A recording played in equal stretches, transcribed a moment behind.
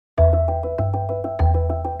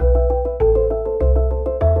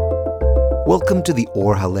Welcome to the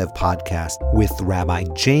Or Halev podcast with Rabbi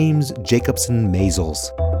James Jacobson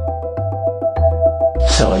Maisels.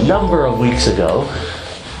 So a number of weeks ago,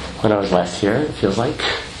 when I was last here, it feels like,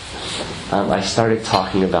 I started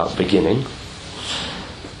talking about beginning,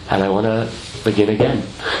 and I want to begin again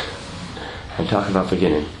and talk about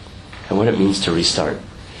beginning and what it means to restart,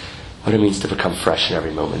 what it means to become fresh in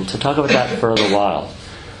every moment. So talk about that for a little while.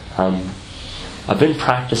 I've been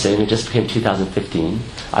practicing, it just became 2015.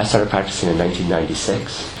 I started practicing in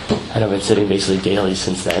 1996, and I've been sitting basically daily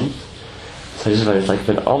since then. So it's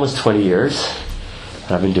been almost 20 years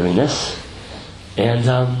that I've been doing this. And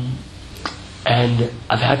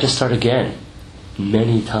I've had to start again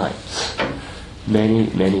many times.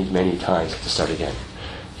 Many times to start again.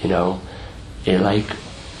 You know,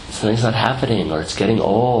 something's not happening, or it's getting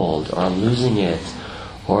old, or I'm losing it,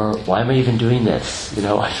 or why am I even doing this? You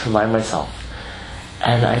know, I have to remind myself.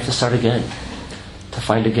 And I have to start again, to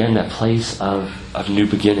find again that place of new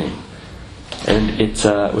beginning. And it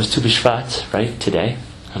was Tu B'Shvat, right, today,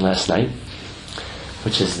 and last night,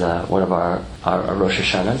 which is one of our Rosh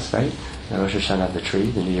Hashanahs, right? The Rosh Hashanah of the tree,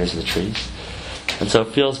 the New Year's of the trees. And so it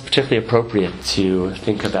feels particularly appropriate to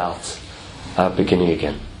think about beginning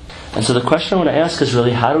again. And so the question I want to ask is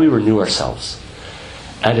really, how do we renew ourselves?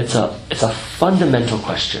 And it's a fundamental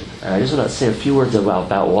question. And I just want to say a few words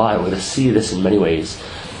about why. We're going to see this in many ways.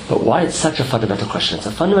 But why it's such a fundamental question. It's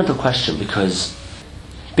a fundamental question because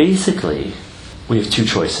basically we have two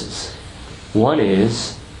choices. One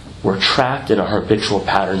is we're trapped in our habitual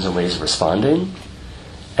patterns and ways of responding.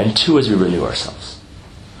 And two is we renew ourselves.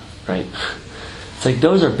 Right? It's like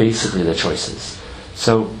those are basically the choices.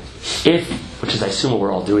 So which is I assume what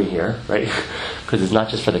we're all doing here, right? Because it's not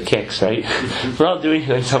just for the kicks, right? We're all doing it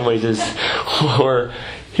in some ways we're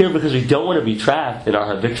here because we don't want to be trapped in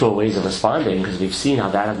our habitual ways of responding because we've seen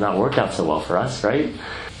how that has not worked out so well for us, right?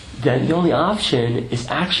 Then the only option is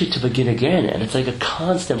actually to begin again. And it's like a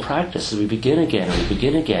constant practice. So we begin again, and we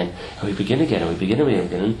begin again, and we begin again, and we begin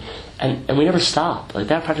again, and we never stop. Like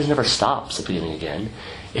that practice never stops at beginning again.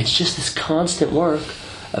 It's just this constant work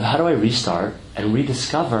of how do I restart and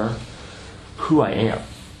rediscover who I am,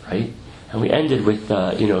 right? And we ended with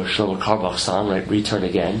Shlomo Carlebach's song, right? Return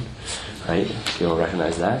Again, right? You'll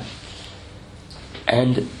recognize that.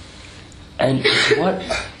 And it's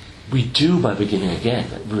what we do by beginning again.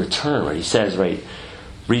 Return, right? He says, right?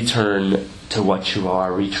 Return to what you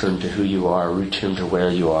are, return to who you are, return to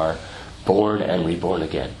where you are, born and reborn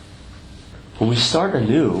again. When we start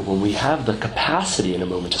anew, when we have the capacity in a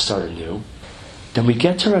moment to start anew, then we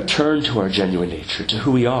get to return to our genuine nature, to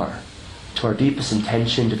who we are, to our deepest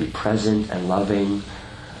intention to be present and loving.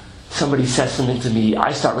 Somebody says something to me,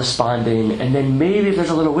 I start responding, and then maybe if there's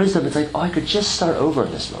a little wisdom, it's like, I could just start over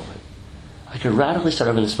in this moment. I could radically start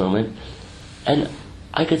over in this moment, and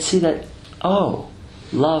I could see that,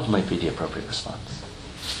 love might be the appropriate response.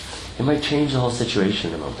 It might change the whole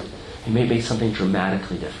situation in a moment. It may make something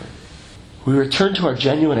dramatically different. We return to our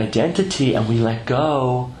genuine identity, and we let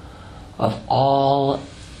go of all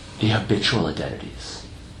the habitual identities.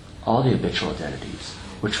 All the habitual identities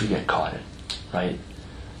which we get caught in, right?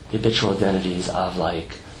 The habitual identities of I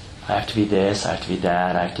have to be this, I have to be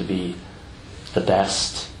that, I have to be the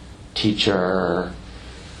best teacher,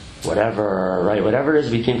 whatever, right? Whatever it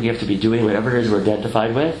is we think we have to be doing, whatever it is we're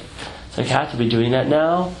identified with, it's like, I have to be doing that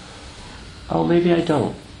now? Oh, maybe I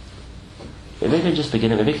don't. Maybe I can just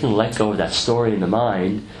begin it. Maybe I can let go of that story in the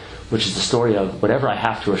mind, which is the story of whatever I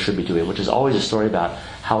have to or should be doing, which is always a story about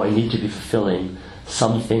how I need to be fulfilling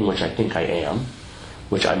something which I think I am,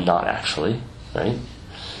 which I'm not actually, right?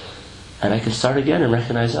 And I can start again and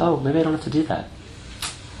recognize, maybe I don't have to do that.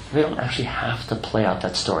 Maybe I don't actually have to play out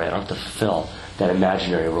that story. I don't have to fulfill that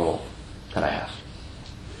imaginary role that I have.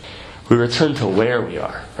 We return to where we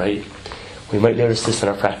are, right? We might notice this in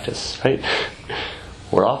our practice, right?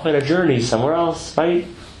 We're off on a journey somewhere else, right?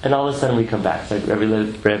 And all of a sudden we come back. It's like Rabbi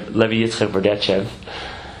Levi Yitzchak Berdetchev.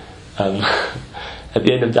 At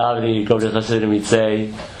the end of davening, he'd go to Chasidim and he'd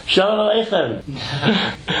say, Shalom Aleichem.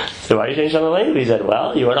 So why are you saying Shalom Aleichem? He said,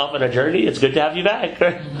 well, you went off on a journey, it's good to have you back.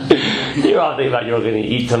 You're all thinking about you're going to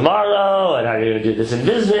eat tomorrow, and how you're going to do this in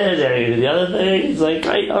business, and how you're going to do the other thing. It's like,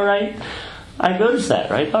 right, all right. I noticed that,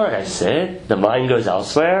 right? All right, I sit, the mind goes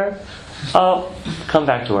elsewhere. Come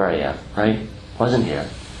back to where I am, right? Wasn't here.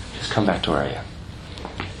 Just come back to where I am.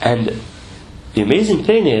 And the amazing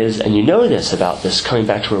thing is, and you know this about this coming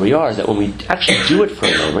back to where we are, that when we actually do it for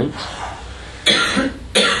a moment,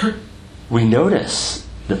 we notice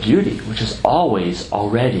the beauty, which is always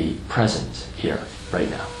already present here, right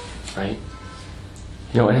now, right?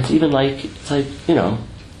 And it's even like,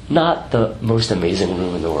 not the most amazing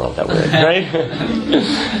room in the world that we're in, right?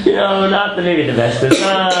 Not maybe the best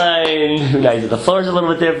design. Who knows if the floor's a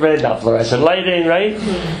little bit different, not fluorescent lighting, right?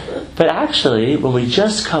 But actually, when we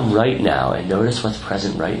just come right now and notice what's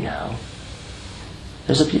present right now,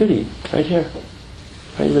 there's a beauty right here.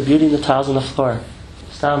 Right? There's a beauty in the tiles on the floor.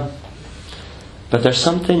 Stam. But there's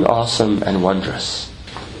something awesome and wondrous.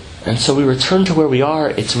 And so we return to where we are.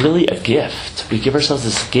 It's really a gift. We give ourselves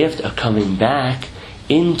this gift of coming back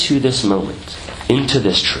into this moment, into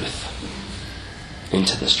this truth.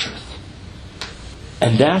 Into this truth.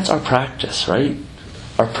 And that's our practice, right?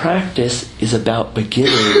 Our practice is about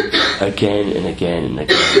beginning again and again and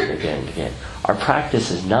again and again and again. Our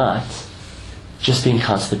practice is not just being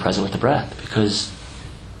constantly present with the breath, because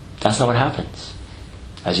that's not what happens,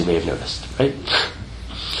 as you may have noticed, right?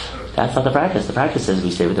 That's not the practice. The practice is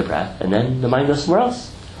we stay with the breath, and then the mind goes somewhere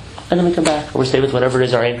else. And then we come back, or we stay with whatever it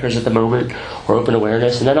is our anchors at the moment, or open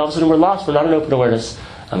awareness, and then all of a sudden we're lost, we're not in open awareness,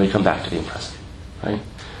 and we come back to being present, right?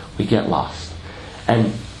 We get lost.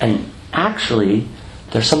 And actually,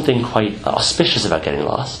 there's something quite auspicious about getting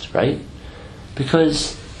lost, right?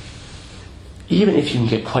 Because even if you can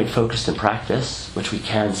get quite focused in practice, which we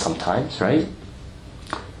can sometimes, right?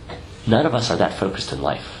 None of us are that focused in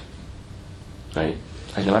life, right?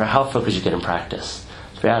 Like no matter how focused you get in practice,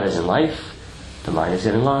 the reality is in life, the mind is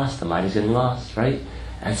getting lost, the mind is getting lost, right?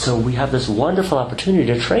 And so we have this wonderful opportunity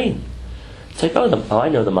to train. It's like, I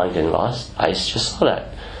know the mind getting lost. I just saw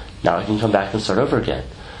that. Now I can come back and start over again.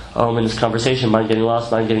 I'm in this conversation, mind getting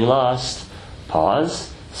lost.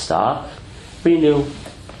 Pause, stop, renew,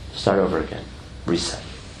 start over again, reset.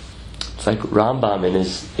 It's like Rambam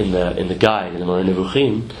in the guide in the Moreh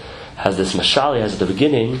Nevuchim has this mashal he has at the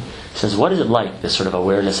beginning. He says, what is it like, this sort of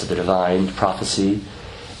awareness of the divine, prophecy?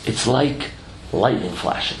 It's like lightning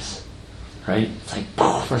flashes, right? It's like,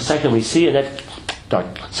 poof, for a second we see, and then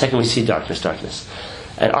second we see darkness.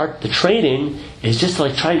 And the training is just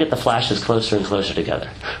to try and get the flashes closer and closer together.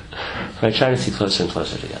 Right? Trying to see closer and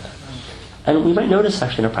closer together. And we might notice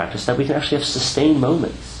actually in our practice that we can actually have sustained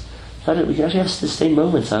moments. We can actually have sustained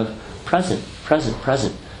moments of present,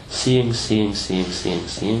 seeing,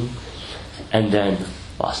 and then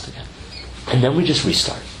lost again. And then we just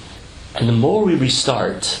restart. And the more we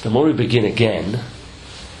restart, the more we begin again,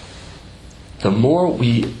 the more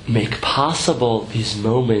we make possible these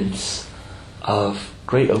moments of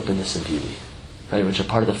great openness and beauty, right, which are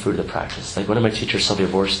part of the fruit of the practice. Like one of my teachers, Sylvia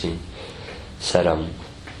Borstein, said,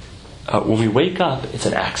 when we wake up, it's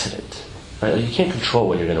an accident. Right? Like you can't control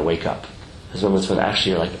when you're going to wake up. There's moments when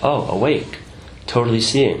actually you're like, awake, totally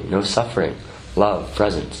seeing, no suffering, love,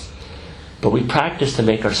 presence. But we practice to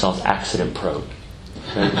make ourselves accident prone.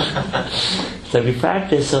 Right? So we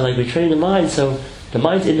practice, so we train the mind, so the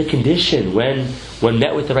mind's in the condition. When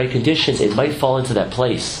met with the right conditions, it might fall into that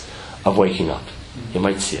place of waking up. You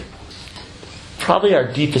might see it. Probably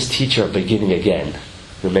our deepest teacher of beginning again,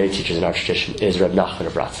 there are many teachers in our tradition, is Reb Nachman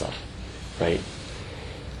of Bratslav. Right?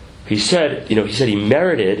 He said he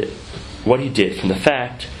merited what he did from the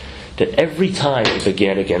fact that every time he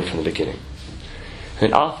began again from the beginning.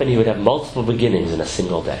 And often he would have multiple beginnings in a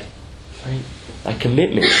single day. Right? A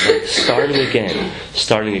commitment, starting again.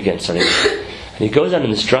 And he goes on in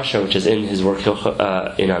this drasha, which is in his work in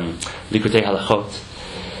Likutei Halachot.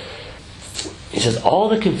 He says, all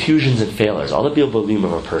the confusions and failures, all the bilbulim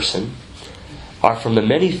of a person, are from the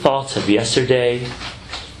many thoughts of yesterday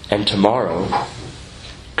and tomorrow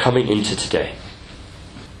coming into today.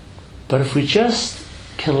 But if we just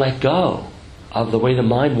can let go of the way the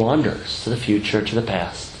mind wanders to the future, to the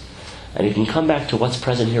past, and you can come back to what's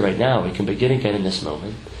present here right now, we can begin again in this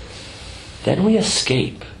moment, then we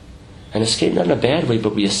escape. And escape not in a bad way,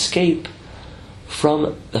 but we escape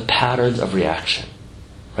from the patterns of reaction.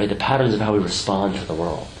 Right? The patterns of how we respond to the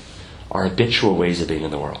world. Our habitual ways of being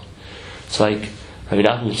in the world. It's like, Rabbi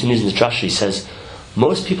Nachman continues in the drasha, he says,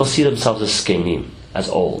 most people see themselves as skenim, as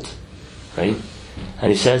old. Right?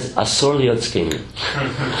 And he says, asor liot skenim.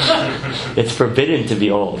 It's forbidden to be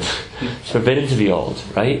old. It's forbidden to be old,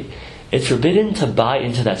 right? It's forbidden to buy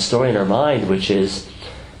into that story in our mind, which is,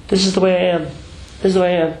 this is the way I am. This is the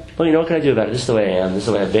way I am. Well, what can I do about it? This is the way I am. This is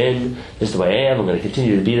the way I've been. This is the way I am. I'm going to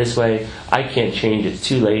continue to be this way. I can't change. It's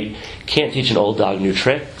too late. Can't teach an old dog new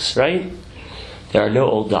tricks, right? There are no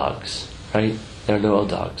old dogs, right? There are no old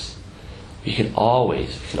dogs. We can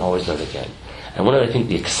always learn again. And one of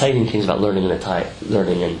the exciting things about learning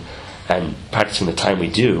and practicing the time we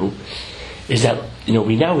do is that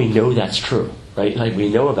we know that's true, right? Like we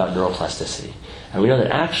know about neuroplasticity, and we know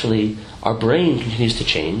that actually our brain continues to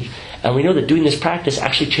change. And we know that doing this practice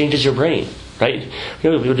actually changes your brain. right?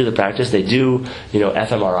 People do the practice, they do,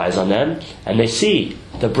 fMRIs on them, and they see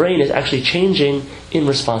the brain is actually changing in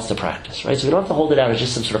response to practice, right? So we don't have to hold it out as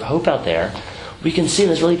just some sort of hope out there. We can see in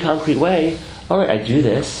this really concrete way, all right, I do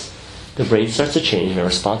this, the brain starts to change, my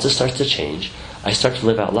responses start to change, I start to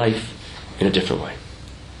live out life in a different way.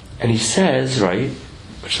 And he says, right,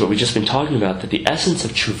 which is what we've just been talking about, that the essence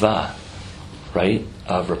of tshuva, right,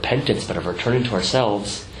 of repentance, but of returning to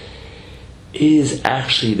ourselves, is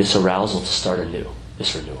actually this arousal to start anew,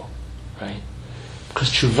 this renewal, right? Because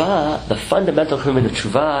tshuva, the fundamental commitment of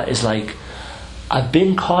tshuva is like, I've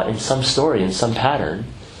been caught in some story, in some pattern,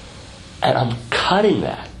 and I'm cutting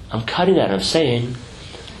that. I'm saying,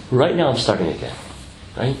 right now I'm starting again,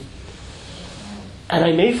 right? And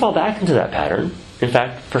I may fall back into that pattern. In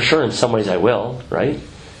fact, for sure, in some ways I will, right?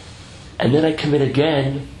 And then I commit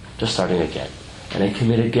again to starting again. And I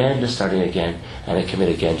commit again to starting again. And I commit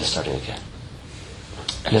again to starting again.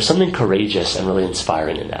 And there's something courageous and really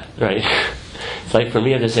inspiring in that, right? It's like for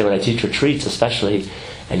me, I have to say, when I teach retreats especially,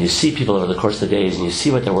 and you see people over the course of the days, and you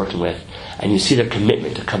see what they're working with, and you see their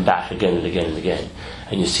commitment to come back again and again and again,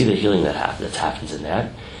 and you see the healing that happens in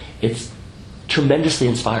that, it's tremendously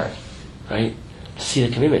inspiring, right? To see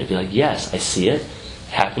the commitment, to be like, yes, I see it,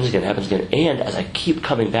 happens again, and as I keep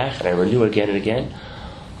coming back and I renew again and again,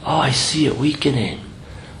 I see it weakening.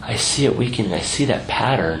 I see that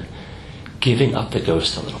pattern giving up the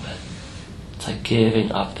ghost a little bit. It's like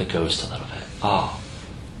giving up the ghost a little bit.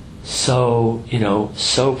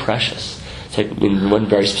 So precious. It's like in one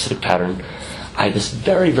very specific pattern, I had this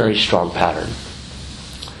very, very strong pattern,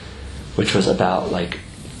 which was about like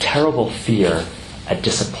terrible fear at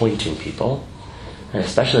disappointing people, and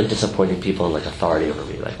especially disappointing people in like authority over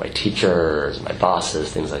me, like my teachers, my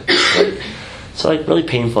bosses, things like this, right? So like really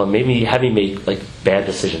painful, and had me make like bad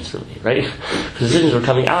decisions for me, right? Because decisions were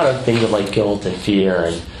coming out of things of like guilt and fear,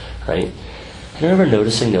 and right. And I remember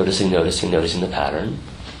noticing the pattern,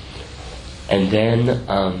 and then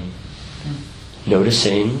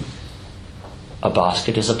noticing a boss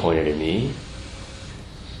get disappointed in me,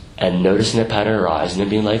 and noticing that pattern arise, and then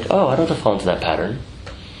being like, I don't have to fall into that pattern.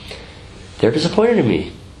 They're disappointed in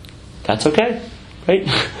me. That's okay, right?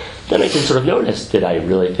 Then I can sort of notice, did I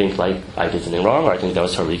really think like I did something wrong, or I think that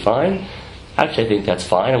was totally fine? Actually, I think that's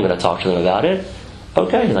fine. I'm going to talk to them about it.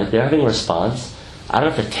 Okay, like they're having a response. I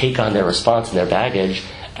don't have to take on their response and their baggage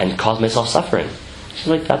and cause myself suffering. She's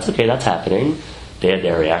like, that's okay, that's happening. They had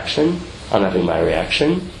their reaction. I'm having my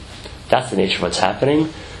reaction. That's the nature of what's happening.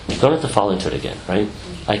 You don't have to fall into it again, right?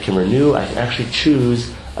 I can renew. I can actually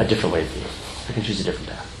choose a different way of being. I can choose a different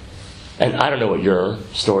path. And I don't know what your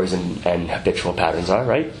stories and habitual patterns are,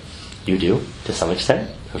 right? You do, to some extent.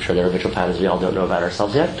 I'm sure there are habitual patterns we all don't know about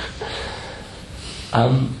ourselves yet.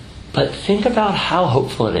 But think about how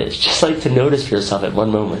hopeful it is. Just like to notice for yourself at one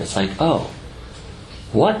moment. It's like,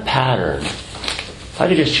 what pattern, if I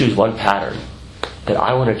could just choose one pattern that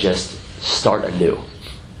I want to just start anew.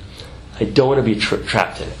 I don't want to be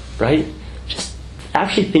trapped in it, right? Just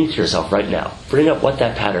actually think to yourself right now. Bring up what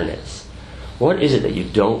that pattern is. What is it that you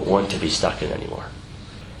don't want to be stuck in anymore?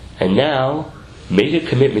 And now, make a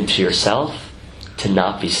commitment to yourself to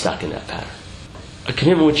not be stuck in that pattern. A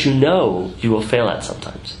commitment which you know you will fail at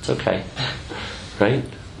sometimes. It's okay. Right?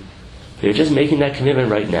 But you're just making that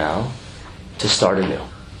commitment right now to start anew.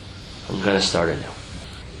 I'm going to start anew.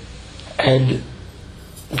 And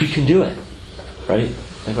we can do it. Right?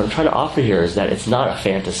 Like what I'm trying to offer here is that it's not a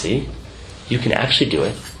fantasy. You can actually do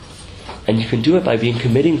it. And you can do it by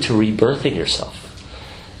committing to rebirthing yourself.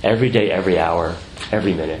 Every day, every hour,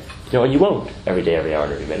 every minute. And you won't every day, every hour,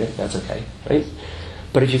 and every minute. That's okay, right?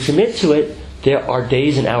 But if you commit to it, there are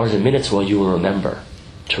days and hours and minutes where you will remember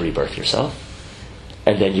to rebirth yourself.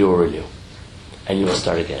 And then you will renew. And you will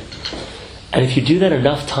start again. And if you do that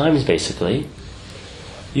enough times, basically,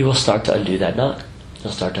 you will start to undo that knot.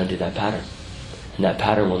 You'll start to undo that pattern. And that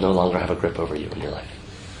pattern will no longer have a grip over you in your life.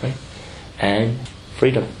 Right? And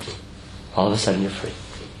freedom. All of a sudden you're free.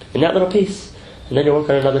 In that little piece. And then you work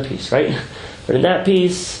on another piece, right? But in that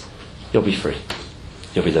piece, you'll be free.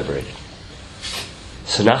 You'll be liberated.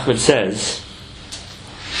 So Nachman says,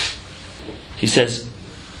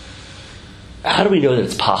 how do we know that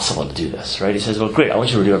it's possible to do this, right? He says, well, great, I want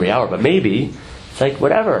you to renew every hour, but maybe, it's like,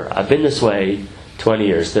 whatever, I've been this way 20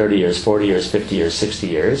 years, 30 years, 40 years, 50 years, 60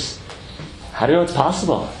 years. How do you know it's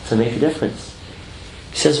possible to make a difference?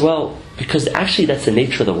 He says, well, because actually that's the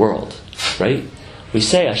nature of the world, right? We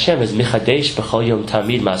say Hashem is Michadesh b'chol yom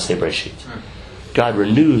tamid ma'aseh breshit. God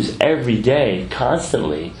renews every day,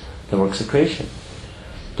 constantly, the works of creation.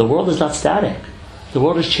 The world is not static. The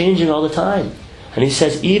world is changing all the time. And he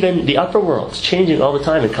says even the upper worlds, changing all the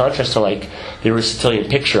time, in contrast to like the Aristotelian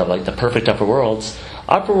picture of like the perfect upper worlds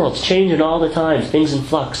changing all the time, things in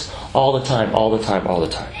flux all the time.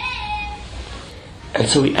 And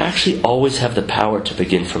so we actually always have the power to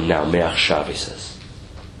begin from now, me'achshav, he says.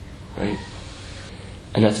 Right?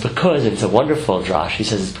 And that's because, it's a wonderful drash, he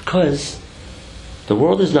says, it's because the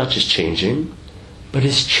world is not just changing, but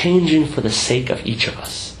is changing for the sake of each of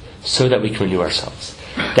us, so that we can renew ourselves.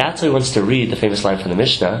 That's why he wants to read the famous line from the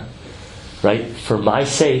Mishnah, right? For my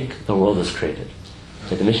sake, the world was created.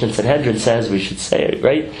 Like the Mishnah in Sanhedrin says, we should say it,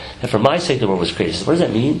 right? That for my sake, the world was created. So what does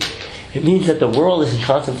that mean? It means that the world is in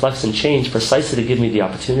constant flux and change precisely to give me the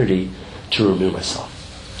opportunity to renew myself,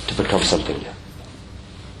 to become something new.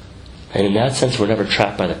 And in that sense, we're never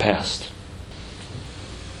trapped by the past.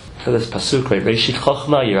 For this pasuk, right? Reshit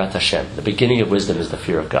Chochma Yirat Hashem. The beginning of wisdom is the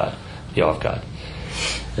fear of God, the awe of God.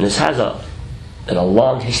 And this has a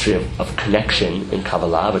long history of connection in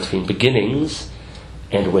Kabbalah between beginnings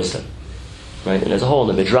and wisdom. Right? And there's a whole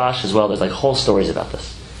in the Midrash as well, there's like whole stories about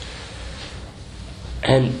this.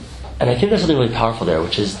 And I think there's something really powerful there,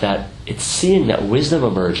 which is that it's seeing that wisdom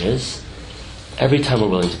emerges every time we're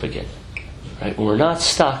willing to begin. Right? When we're not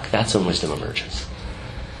stuck, that's when wisdom emerges.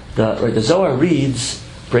 The Zohar reads,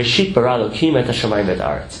 Breshit bara Elokim et hashamayim v'et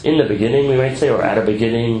haaretz. In the beginning, we might say, or at a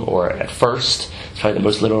beginning, or at first. It's probably the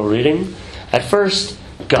most literal reading. At first,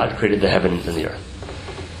 God created the heavens and the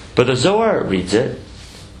earth. But the Zohar reads it,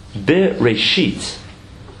 Bereshit,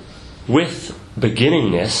 with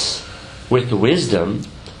beginningness, with wisdom,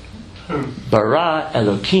 bara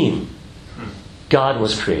Elokim, God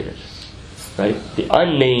was created. Right? The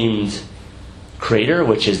unnamed creator,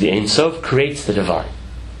 which is the Ein Sof, creates the divine.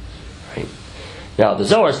 Right? Now, the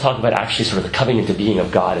Zohar is talking about actually sort of the coming into being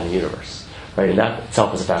of God in the universe. Right? And that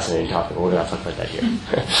itself is a fascinating topic, but we're not talking about that here.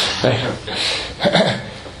 Right?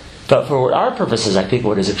 But for our purposes, I think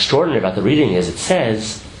what is extraordinary about the reading is it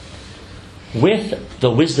says, with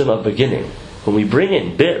the wisdom of beginning, when we bring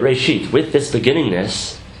in Bit Reshit, with this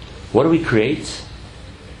beginningness, what do we create?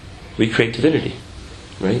 We create divinity.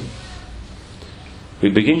 Right? We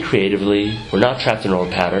begin creatively, we're not trapped in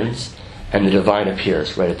old patterns, and the divine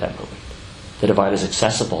appears right at that moment. The divine is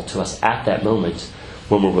accessible to us at that moment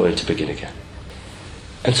when we're willing to begin again.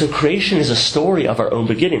 And so creation is a story of our own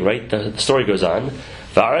beginning, right? The story goes on.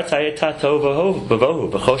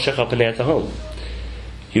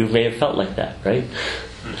 You may have felt like that, right?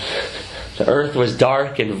 The earth was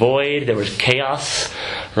dark and void, there was chaos,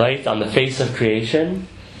 right, on the face of creation.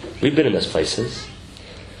 We've been in those places.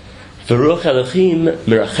 But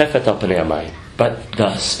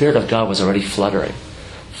the Spirit of God was already fluttering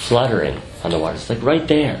on the waters, like right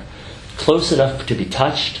there, close enough to be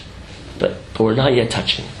touched, but we're not yet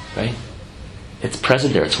touching it, right? It's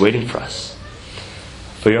present there, it's waiting for us.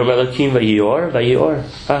 And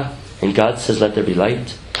God says, let there be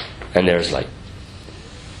light, and there's light.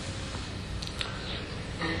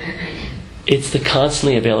 It's the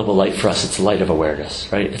constantly available light for us. It's the light of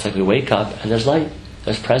awareness, right? It's like we wake up and there's light.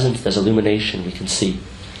 There's presence, there's illumination, we can see.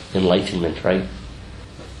 Enlightenment, right?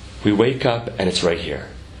 We wake up and it's right here.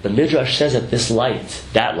 The Midrash says that this light,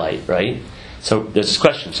 that light, right? So there's this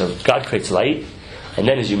question. So God creates light, and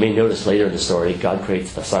then as you may notice later in the story, God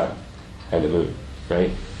creates the sun and the moon,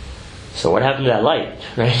 right? So what happened to that light,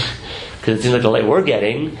 right? Because it seems like the light we're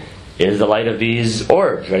getting is the light of these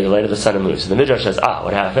orbs, right? The light of the sun and moon. So the Midrash says,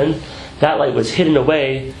 what happened? That light was hidden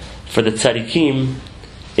away for the tzaddikim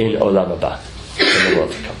in Olam Haba, in the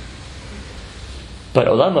world to come. But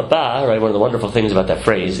Olam Haba, right, one of the wonderful things about that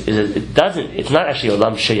phrase is it's not actually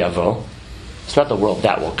Olam Sheyavo. It's not the world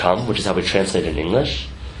that will come, which is how we translate it in English.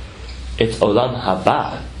 It's Olam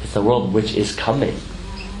Haba. It's the world which is coming.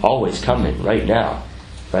 Always coming, right now.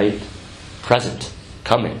 Right? Present.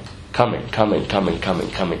 Coming.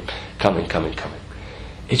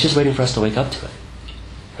 It's just waiting for us to wake up to it.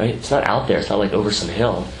 Right? It's not out there. It's not like over some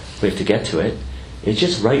hill. We have to get to it. It's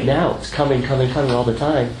just right now. It's coming all the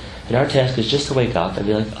time. And our task is just to wake up and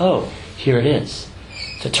be like, here it is.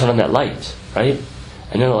 To turn on that light. Right?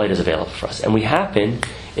 And then the light is available for us. And it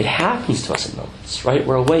happens to us in moments. Right?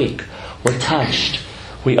 We're awake. We're touched.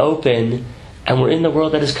 We open. And we're in the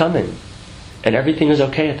world that is coming. And everything is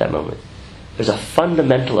okay at that moment. There's a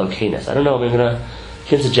fundamental okayness. I don't know, I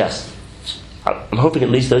can suggest. I'm hoping at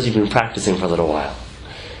least those of you who've been practicing for a little while.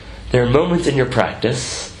 There are moments in your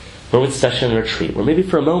practice, moments especially in retreat, where maybe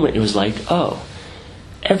for a moment it was like,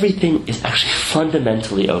 everything is actually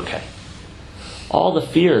fundamentally okay. All the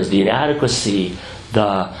fears, the inadequacy,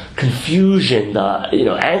 the confusion,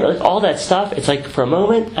 anger, all that stuff, it's like for a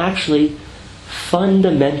moment actually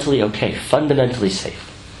fundamentally okay, fundamentally safe.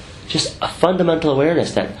 Just a fundamental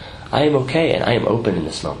awareness that I am okay and I am open in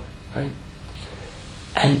this moment, right?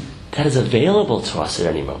 And that is available to us at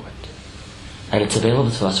any moment. And it's available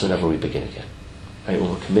to us whenever we begin again, right?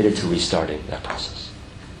 When we're committed to restarting that process.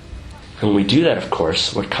 And when we do that, of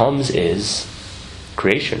course, what comes is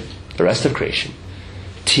creation, the rest of creation.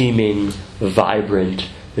 Teeming, vibrant,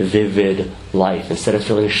 vivid life. Instead of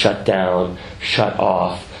feeling shut down, shut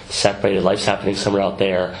off, separated, life's happening somewhere out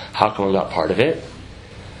there, how come I'm not part of it?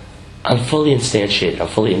 I'm fully instantiated, I'm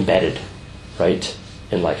fully embedded, right,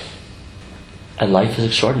 in life. And life is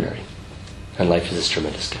extraordinary. And life is this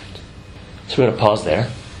tremendous gift. So we're going to pause there.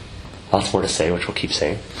 Lots more to say, which we'll keep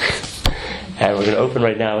saying. And we're going to open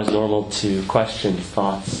right now as normal to questions,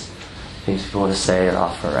 thoughts, things people want to say or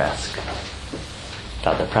offer or ask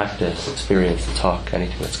about their practice, experience, the talk,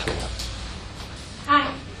 anything that's coming up.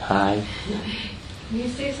 Hi. Hi. Can you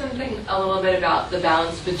say something a little bit about the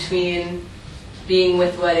balance between being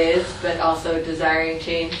with what is, but also desiring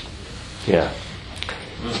change? Yeah.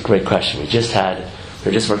 It's a great question. We were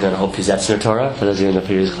just working on Hope Pizetzner Torah, for those of you in the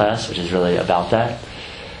previous class, which is really about that.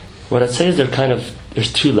 What I'd say is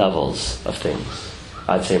there's two levels of things,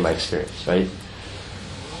 I'd say in my experience, right?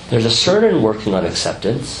 There's a certain working on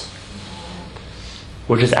acceptance,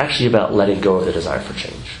 which is actually about letting go of the desire for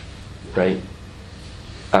change, right?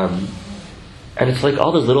 And it's like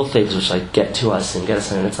all those little things which like get to us and get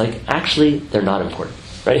us in, and it's like, actually, they're not important,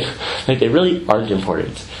 right? Like, they really aren't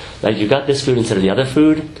important. Like, you got this food instead of the other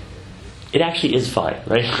food, it actually is fine,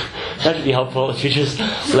 right? That would be helpful if you just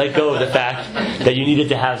let go of the fact that you needed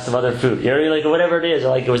to have some other food. You know what I mean? Like, whatever it is, or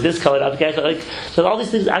like, it was this color, not the color. Like, so all these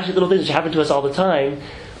things, actually little things which happen to us all the time,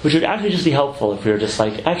 which would actually just be helpful if we were just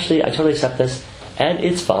like, actually, I totally accept this, and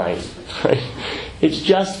it's fine, right? It's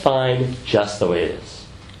just fine, just the way it is.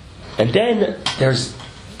 And then there's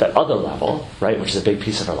that other level, right, which is a big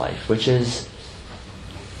piece of our life, which is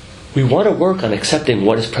we want to work on accepting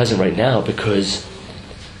what is present right now because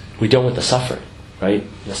we don't want the suffering, right?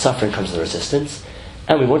 The suffering comes with resistance,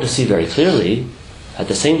 and we want to see very clearly, at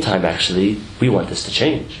the same time, actually, we want this to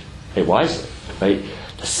change, right, wisely, right?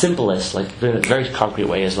 The simplest, like, in a very concrete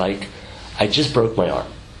way is like, I just broke my arm,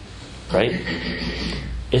 right?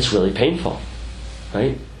 It's really painful,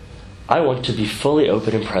 right? I want to be fully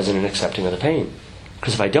open and present and accepting of the pain.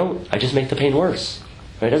 Because if I don't, I just make the pain worse.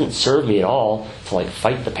 Right? It doesn't serve me at all to like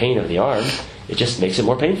fight the pain of the arm. It just makes it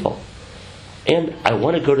more painful. And I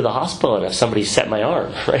want to go to the hospital and have somebody set my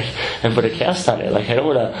arm, right? And put a cast on it. Like, I don't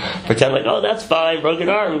want to pretend like, oh, that's fine, broken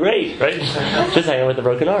arm, great, right? Just hang out with the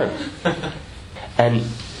broken arm. And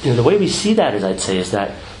the way we see that I'd say, is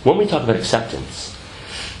that when we talk about acceptance,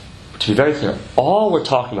 to be very clear, all we're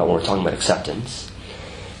talking about when we're talking about acceptance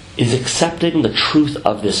is accepting the truth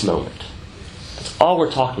of this moment. That's all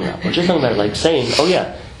we're talking about. We're just talking about like saying, oh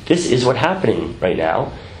yeah, this is what's happening right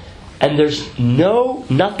now. And there's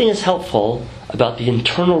nothing is helpful about the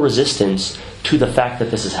internal resistance to the fact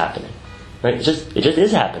that this is happening. Right? It just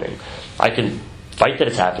is happening. I can fight that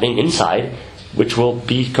it's happening inside, which will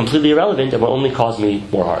be completely irrelevant and will only cause me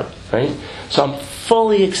more harm. Right? So I'm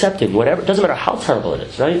fully accepting whatever. It doesn't matter how terrible it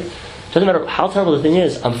is, right? It doesn't matter how terrible the thing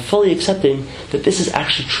is, I'm fully accepting that this is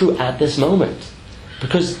actually true at this moment.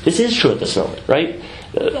 Because this is true at this moment, right?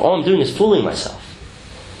 All I'm doing is fooling myself.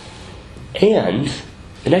 And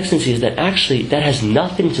the next thing is that actually that has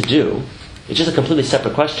nothing to do, it's just a completely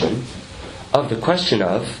separate question, of the question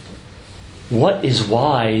of what is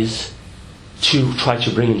wise to try to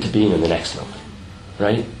bring into being in the next moment,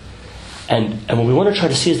 right? And what we want to try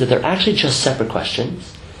to see is that they're actually just separate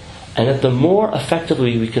questions, and that the more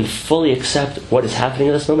effectively we can fully accept what is happening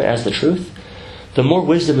in this moment as the truth, the more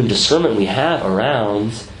wisdom and discernment we have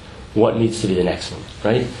around what needs to be the next moment,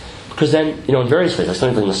 right? Because then, in various ways, like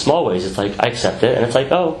something in the small ways, it's like, I accept it, and it's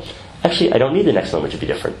like, oh, actually, I don't need the next moment to be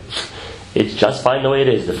different. It's just fine the way it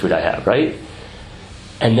is, the food I have, right?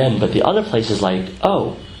 And then, but the other place is like,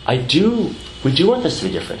 oh, we do want this to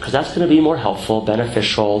be different, because that's going to be more helpful,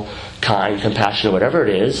 beneficial, kind, compassionate, whatever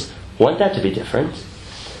it is. Want that to be different.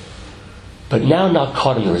 But now not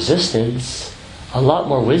caught in the resistance, a lot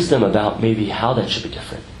more wisdom about maybe how that should be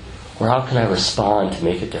different. Or how can I respond to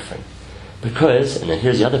make it different? Because, and then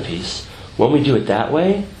here's the other piece, when we do it that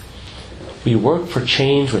way, we work for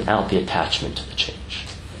change without the attachment to the change.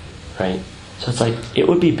 Right? So it's like, it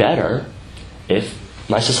would be better if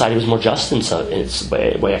my society was more just in its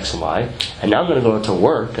way X and Y, and now I'm going to go to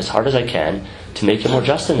work as hard as I can to make it more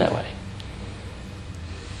just in that way.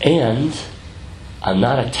 And I'm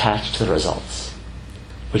not attached to the results.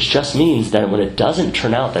 Which just means that when it doesn't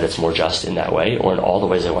turn out that it's more just in that way, or in all the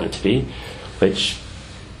ways I want it to be, which,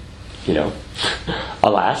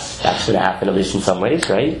 alas, that's going to happen at least in some ways,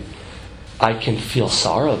 right? I can feel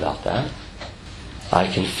sorrow about that. I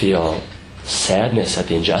can feel sadness at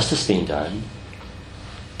the injustice being done,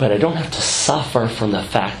 but I don't have to suffer from the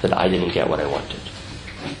fact that I didn't get what I wanted,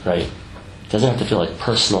 right? It doesn't have to feel like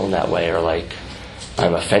personal in that way, or like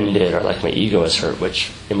I'm offended, or like my ego is hurt,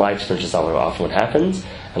 which in my experience is not often what happens,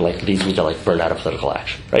 and like leads me to like burn out of political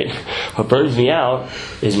action, right? What burns me out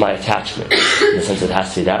is my attachment, in the sense that it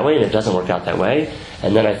has to be that way, and it doesn't work out that way,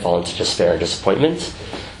 and then I fall into despair and disappointment,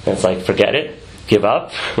 and it's like, forget it, give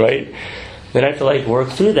up, right? Then I have to like work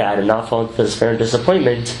through that and not fall into despair and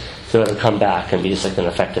disappointment, so it'll come back and be just like an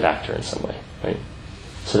effective actor in some way, right?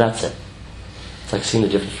 So that's it. It's like seeing the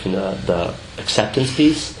difference between the acceptance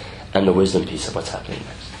piece and the wisdom piece of what's happening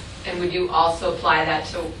next. And would you also apply that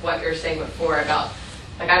to what you're saying before about,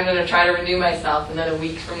 like, I'm going to try to renew myself, and then a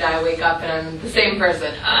week from now I wake up and I'm the same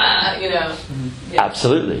person, Yeah.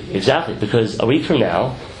 Absolutely, exactly. Because a week from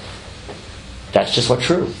now, that's just what's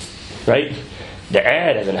true, right? The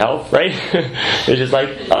doesn't help, right? It's just like,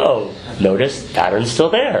 oh, notice pattern's still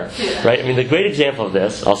there, right? I mean, the great example of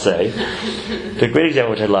this, I'll say, the great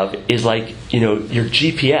example which I love is like, your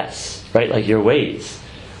GPS, right? Like your Waze.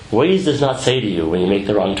 Waze does not say to you when you make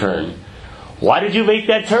the wrong turn, why did you make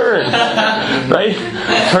that turn? Right?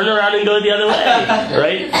 Turn around and go the other way,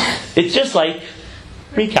 right? It's just like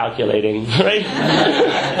recalculating, right?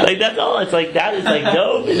 Like that's all. It's like that. It's like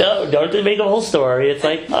no, don't make a whole story. It's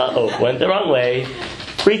like, went the wrong way,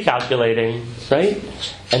 recalculating, right?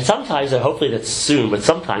 And sometimes, and hopefully that's soon, but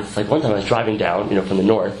sometimes it's like one time I was driving down, from the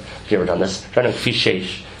north. Have you ever done this? Trying to Kfir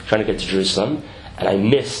trying to get to Jerusalem, and I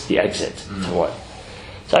missed the exit to one.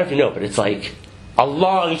 So I don't know if you know, but it's like a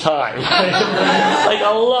long time, like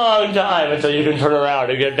a long time until you can turn around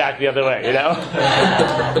and get back the other way,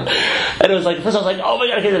 And it was like, first I was like, oh my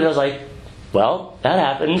God, and I was like, well, that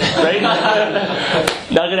happened, right?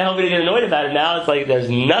 Not going to help me to get annoyed about it now. It's like, there's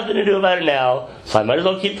nothing to do about it now, so I might as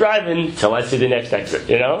well keep driving till I see the next exit,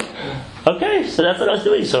 Okay, so that's what I was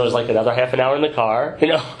doing. So it was like another half an hour in the car,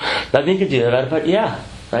 nothing you could do about it, but yeah,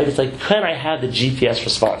 right? It's like, can I have the GPS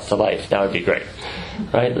response to life? That would be great.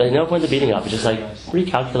 Right? Like no point in beating up. It's just like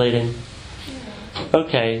recalculating.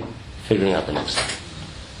 Okay, figuring out the next step.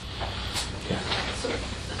 Yeah. So,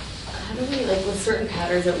 how do we, like, with certain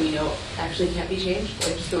patterns that we know actually can't be changed,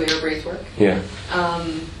 like just the way our brains work? Yeah.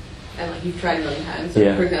 And like you've tried a million times. So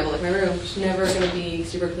Yeah. For example, like my room's never going to be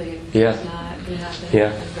super clean. Yeah. It's not going to happen.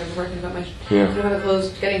 Yeah. I'm working about my. Yeah. I don't have clothes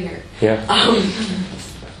getting here. Yeah.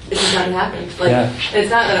 It's just not gonna happen. Like, Yeah. it's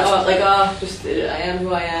not that just I am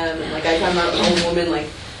who I am, and like I'm not an old woman like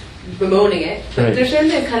bemoaning it. But Right. there's certain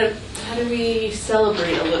things kind of how do we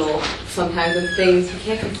celebrate a little sometimes with things we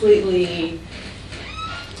can't completely.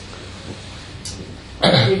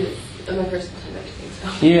 Maybe it's my first time I think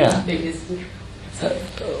so. Yeah. Maybe it's.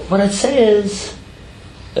 What I'd say is,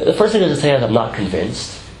 the first thing I would say is I'm not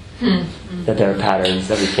convinced that there are patterns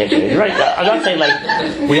that we can't change. Right? I'm not saying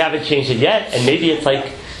like we haven't changed it yet, and maybe it's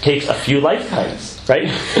like takes a few lifetimes, right?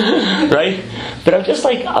 Right? But I'm just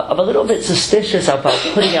like I'm a little bit suspicious about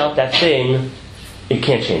putting out that thing it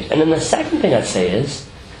can't change. And then the second thing I'd say is,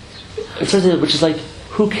 which is like,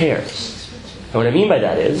 who cares? And what I mean by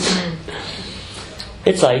that is,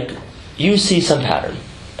 it's like you see some pattern,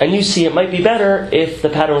 and you see it might be better if the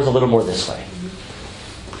pattern was a little more this way.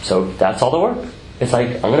 So that's all the work. It's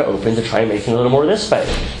like, I'm going to open to try and make it a little more this way.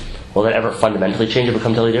 Will that ever fundamentally change or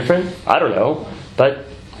become totally different? I don't know. But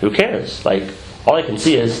who cares? Like, all I can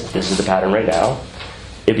see is, this is the pattern right now.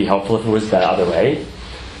 It'd be helpful if it was the other way.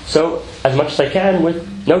 So, as much as I can,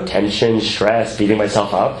 with no tension, stress, beating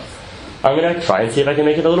myself up, I'm going to try and see if I can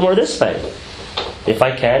make it a little more this way. If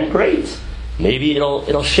I can, great. Maybe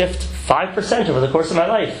it'll shift 5% over the course of my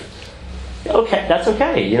life. Okay, that's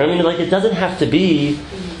okay. You know what I mean? Like, it doesn't have to be,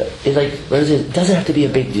 it doesn't have to be a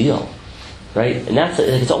big deal. Right? And that's,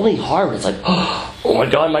 it's only hard when it's like, oh my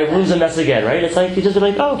God, my room's a mess again, right? It's like, you just be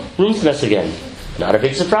like, oh, room's a mess again. Not a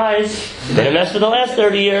big surprise. Been a mess for the last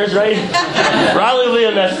 30 years, right? Probably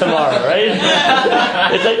a mess tomorrow, right?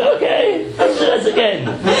 It's like, okay, let's do this again.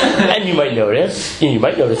 And you might notice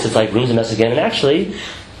it's like, room's a mess again, and actually,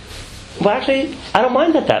 I don't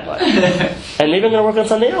mind that much. And maybe I'm going to work on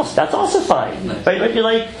something else. That's also fine. Right? It might be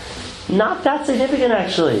like, not that significant,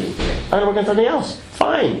 actually. I'm going to work on something else.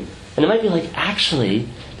 Fine. And it might be like, actually,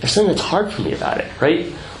 there's something that's hard for me about it,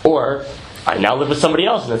 right? Or, I now live with somebody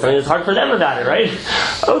else, and there's something that's hard for them about it, right?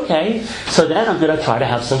 Okay, so then I'm going to try to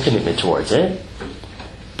have some commitment towards it.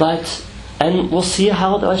 And we'll see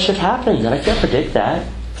how that shift happens. And I can't predict that.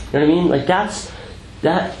 You know what I mean? Like,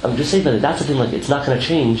 I'm just saying that that's the thing, like, it's not going to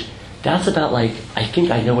change. That's about, like, I think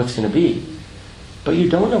I know what's going to be. But you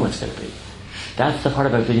don't know what's going to be. That's the part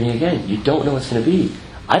about beginning again. You don't know what's going to be.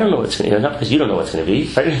 I don't know what's going to be, not because you don't know what's going to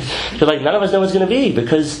be, right? You're like, none of us know what's going to be,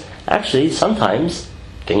 because actually sometimes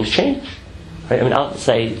things change, right? I mean, I'll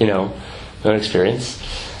say, my own experience,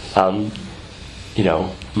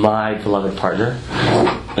 my beloved partner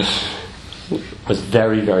was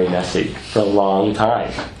very, very messy for a long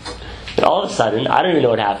time. And all of a sudden, I don't even know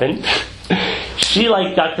what happened. She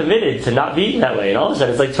got committed to not being that way, and all of a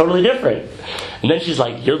sudden it's totally different. And then she's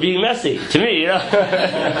like, "You're being messy," to me,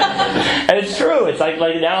 And it's true. It's like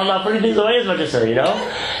now I'm not putting things away as much as her,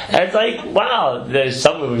 And it's like, wow, there's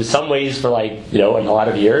some ways for in a lot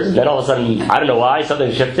of years, and then all of a sudden, I don't know why,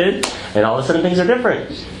 something shifted, and all of a sudden things are different.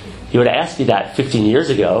 You would have asked me that 15 years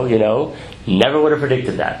ago, never would have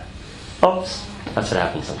predicted that. Oops, that's what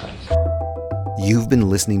happens sometimes. You've been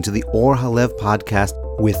listening to the Or Halev podcast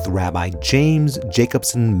with Rabbi James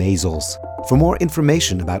Jacobson Maisels. For more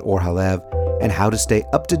information about Or Halev and how to stay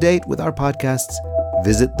up to date with our podcasts,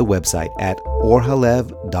 visit the website at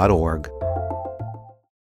orhalev.org.